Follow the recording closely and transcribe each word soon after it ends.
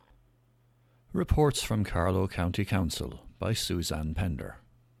Reports from Carlow County Council by Suzanne Pender.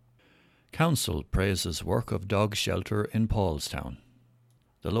 Council praises work of dog shelter in Paulstown.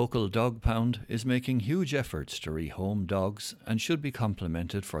 The local dog pound is making huge efforts to rehome dogs and should be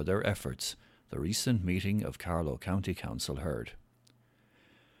complimented for their efforts, the recent meeting of Carlow County Council heard.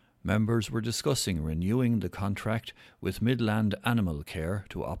 Members were discussing renewing the contract with Midland Animal Care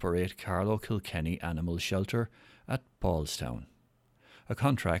to operate Carlow Kilkenny Animal Shelter at Paulstown, a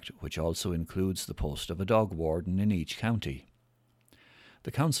contract which also includes the post of a dog warden in each county.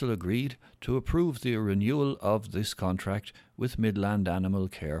 The council agreed to approve the renewal of this contract with Midland Animal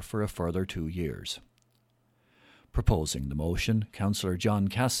Care for a further 2 years. Proposing the motion, Councillor John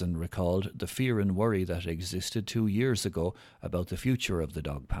Casson recalled the fear and worry that existed 2 years ago about the future of the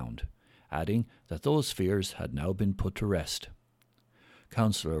dog pound, adding that those fears had now been put to rest.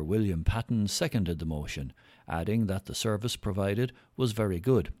 Councillor William Patton seconded the motion, adding that the service provided was very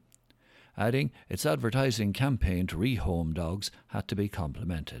good, adding its advertising campaign to rehome dogs had to be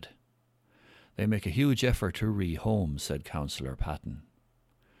complemented. They make a huge effort to rehome, said Councillor Patton.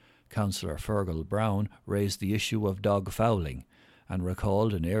 Councillor Fergal Brown raised the issue of dog fouling and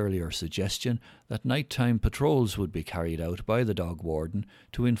recalled an earlier suggestion that nighttime patrols would be carried out by the dog warden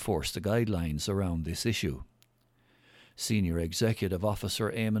to enforce the guidelines around this issue. Senior Executive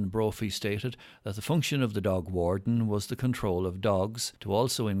Officer Eamon Brophy stated that the function of the dog warden was the control of dogs, to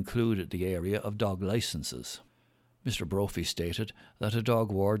also include the area of dog licences. Mr. Brophy stated that a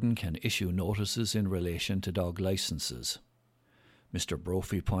dog warden can issue notices in relation to dog licences. Mr.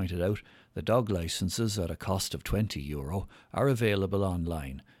 Brophy pointed out that dog licences at a cost of €20 are available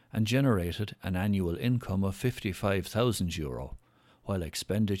online and generated an annual income of €55,000. While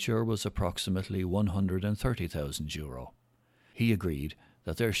expenditure was approximately €130,000. He agreed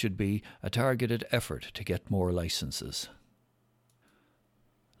that there should be a targeted effort to get more licences.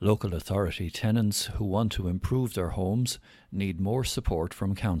 Local authority tenants who want to improve their homes need more support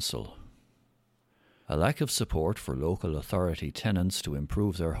from council. A lack of support for local authority tenants to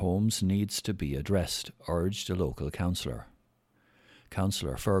improve their homes needs to be addressed, urged a local councillor.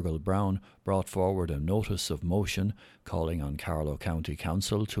 Councillor Fergal Brown brought forward a notice of motion calling on Carlow County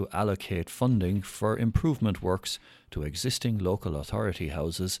Council to allocate funding for improvement works to existing local authority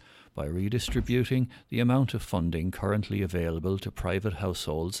houses by redistributing the amount of funding currently available to private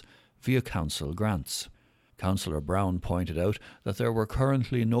households via council grants. Councillor Brown pointed out that there were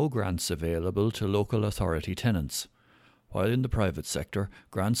currently no grants available to local authority tenants, while in the private sector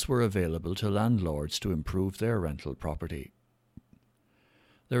grants were available to landlords to improve their rental property.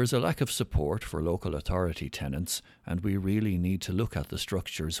 There is a lack of support for local authority tenants, and we really need to look at the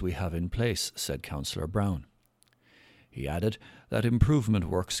structures we have in place, said Councillor Brown. He added that improvement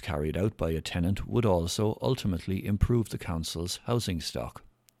works carried out by a tenant would also ultimately improve the council's housing stock.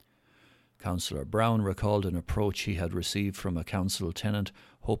 Councillor Brown recalled an approach he had received from a council tenant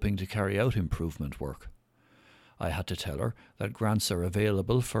hoping to carry out improvement work. I had to tell her that grants are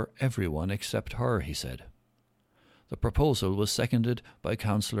available for everyone except her, he said. The proposal was seconded by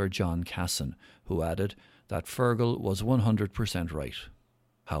Councillor John Casson, who added that Fergal was 100% right.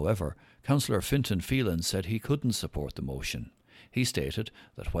 However, Councillor Fintan Phelan said he couldn't support the motion. He stated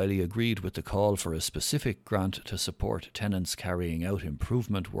that while he agreed with the call for a specific grant to support tenants carrying out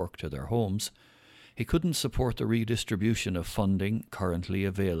improvement work to their homes, he couldn't support the redistribution of funding currently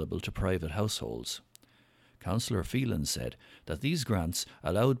available to private households. Councillor Phelan said that these grants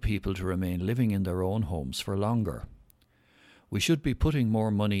allowed people to remain living in their own homes for longer. We should be putting more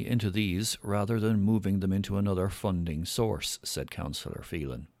money into these rather than moving them into another funding source, said Councillor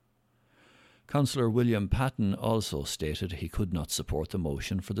Phelan. Councillor William Patton also stated he could not support the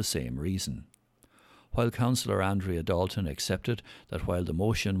motion for the same reason. While Councillor Andrea Dalton accepted that while the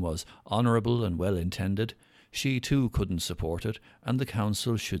motion was honourable and well intended, she too couldn't support it, and the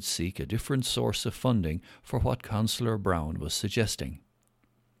council should seek a different source of funding for what Councillor Brown was suggesting.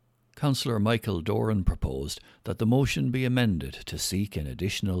 Councillor Michael Doran proposed that the motion be amended to seek an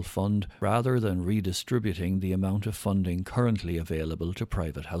additional fund rather than redistributing the amount of funding currently available to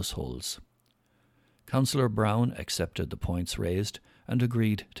private households. Councillor Brown accepted the points raised and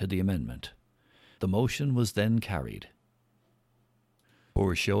agreed to the amendment. The motion was then carried.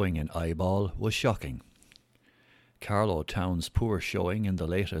 Poor showing in Eyeball was shocking. Carlow Town's poor showing in the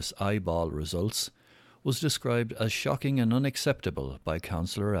latest Eyeball results was described as shocking and unacceptable by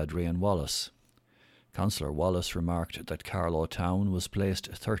Councillor Adrian Wallace. Councillor Wallace remarked that Carlow Town was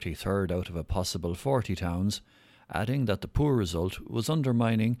placed 33rd out of a possible 40 towns, adding that the poor result was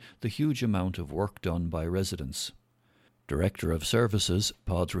undermining the huge amount of work done by residents. Director of Services,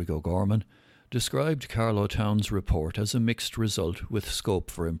 Padraig O'Gorman, described Carlow Town's report as a mixed result with scope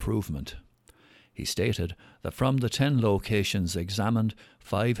for improvement. He stated that from the 10 locations examined,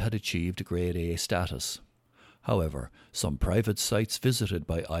 5 had achieved Grade A status. However, some private sites visited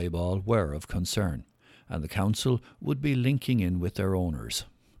by Eyeball were of concern, and the council would be linking in with their owners.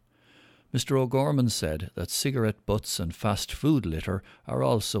 Mr O'Gorman said that cigarette butts and fast food litter are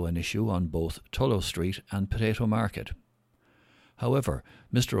also an issue on both Tullow Street and Potato Market. However,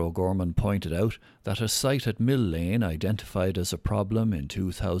 Mr O'Gorman pointed out that a site at Mill Lane identified as a problem in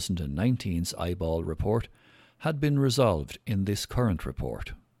 2019's Eyeball report had been resolved in this current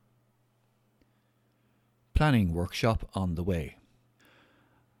report. Planning workshop on the way.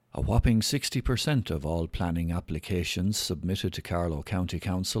 A whopping 60% of all planning applications submitted to Carlow County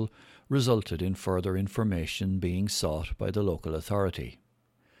Council resulted in further information being sought by the local authority.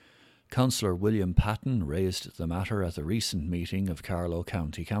 Councillor William Patton raised the matter at the recent meeting of Carlow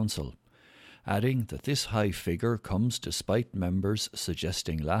County Council, adding that this high figure comes despite members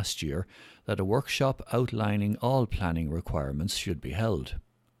suggesting last year that a workshop outlining all planning requirements should be held.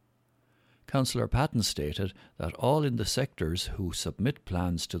 Councillor Patton stated that all in the sectors who submit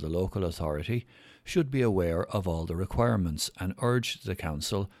plans to the local authority should be aware of all the requirements and urged the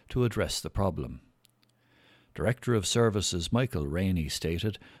council to address the problem. Director of Services Michael Rainey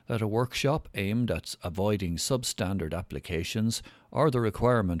stated that a workshop aimed at avoiding substandard applications or the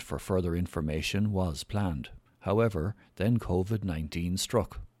requirement for further information was planned. However, then COVID-19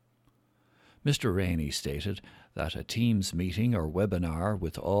 struck. Mr Rainey stated that a Teams meeting or webinar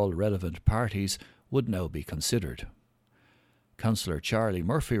with all relevant parties would now be considered. Councillor Charlie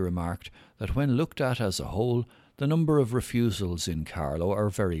Murphy remarked that when looked at as a whole, the number of refusals in Carlow are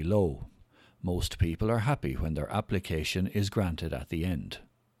very low. Most people are happy when their application is granted at the end.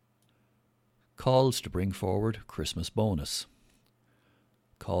 Calls to bring forward Christmas bonus.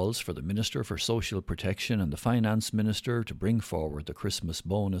 Calls for the Minister for Social Protection and the Finance Minister to bring forward the Christmas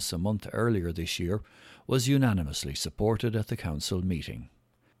bonus a month earlier this year was unanimously supported at the council meeting.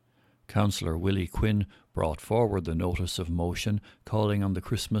 Councillor Willie Quinn brought forward the notice of motion calling on the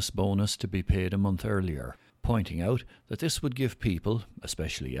Christmas bonus to be paid a month earlier, pointing out that this would give people,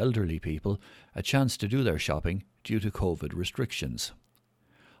 especially elderly people, a chance to do their shopping due to COVID restrictions.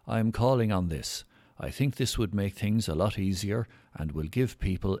 I am calling on this. I think this would make things a lot easier and will give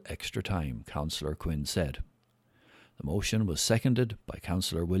people extra time, Councillor Quinn said. The motion was seconded by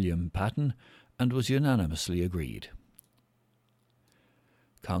Councillor William Patton and was unanimously agreed.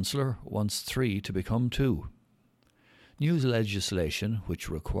 Councillor wants 3 to become 2. New legislation which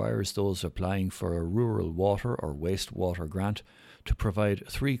requires those applying for a rural water or wastewater grant to provide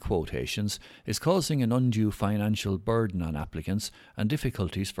 3 quotations is causing an undue financial burden on applicants and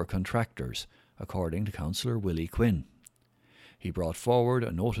difficulties for contractors, according to Councillor Willie Quinn. He brought forward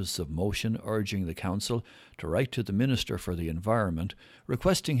a notice of motion urging the Council to write to the Minister for the Environment,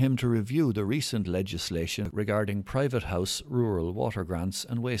 requesting him to review the recent legislation regarding private house rural water grants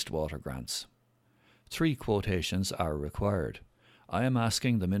and wastewater grants. 3 quotations are required. I am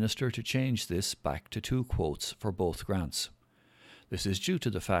asking the Minister to change this back to 2 quotes for both grants. This is due to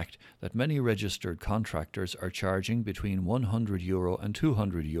the fact that many registered contractors are charging between €100 and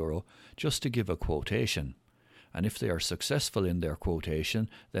 €200 just to give a quotation, and if they are successful in their quotation,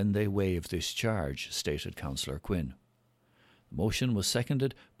 then they waive this charge, stated Councillor Quinn. The motion was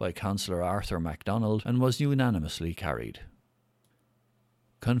seconded by Councillor Arthur MacDonald and was unanimously carried.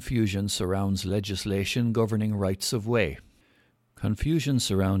 Confusion surrounds legislation governing rights of way. Confusion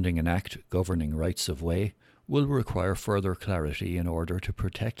surrounding an act governing rights of way will require further clarity in order to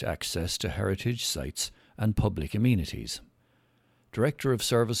protect access to heritage sites and public amenities. Director of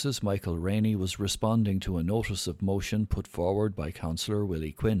Services Michael Rainey was responding to a notice of motion put forward by Councillor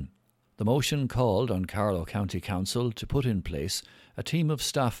Willie Quinn. The motion called on Carlow County Council to put in place a team of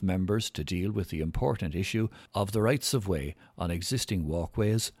staff members to deal with the important issue of the rights of way on existing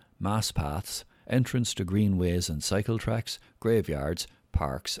walkways, mass paths, entrance to greenways and cycle tracks, graveyards,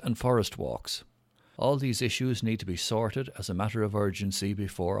 parks and forest walks. All these issues need to be sorted as a matter of urgency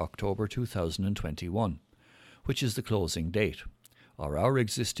before October 2021, which is the closing date, or our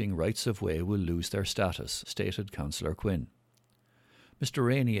existing rights of way will lose their status, stated Councillor Quinn. Mr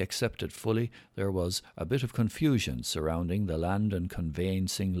Rainey accepted fully there was a bit of confusion surrounding the Land and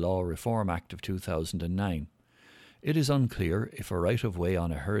Conveyancing Law Reform Act of 2009. It is unclear if a right-of-way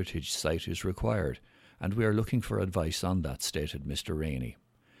on a heritage site is required, and we are looking for advice on that, stated Mr Rainey.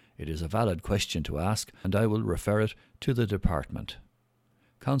 It is a valid question to ask, and I will refer it to the department.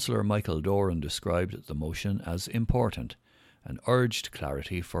 Councillor Michael Doran described the motion as important and urged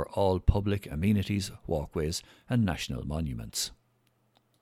clarity for all public amenities, walkways and national monuments.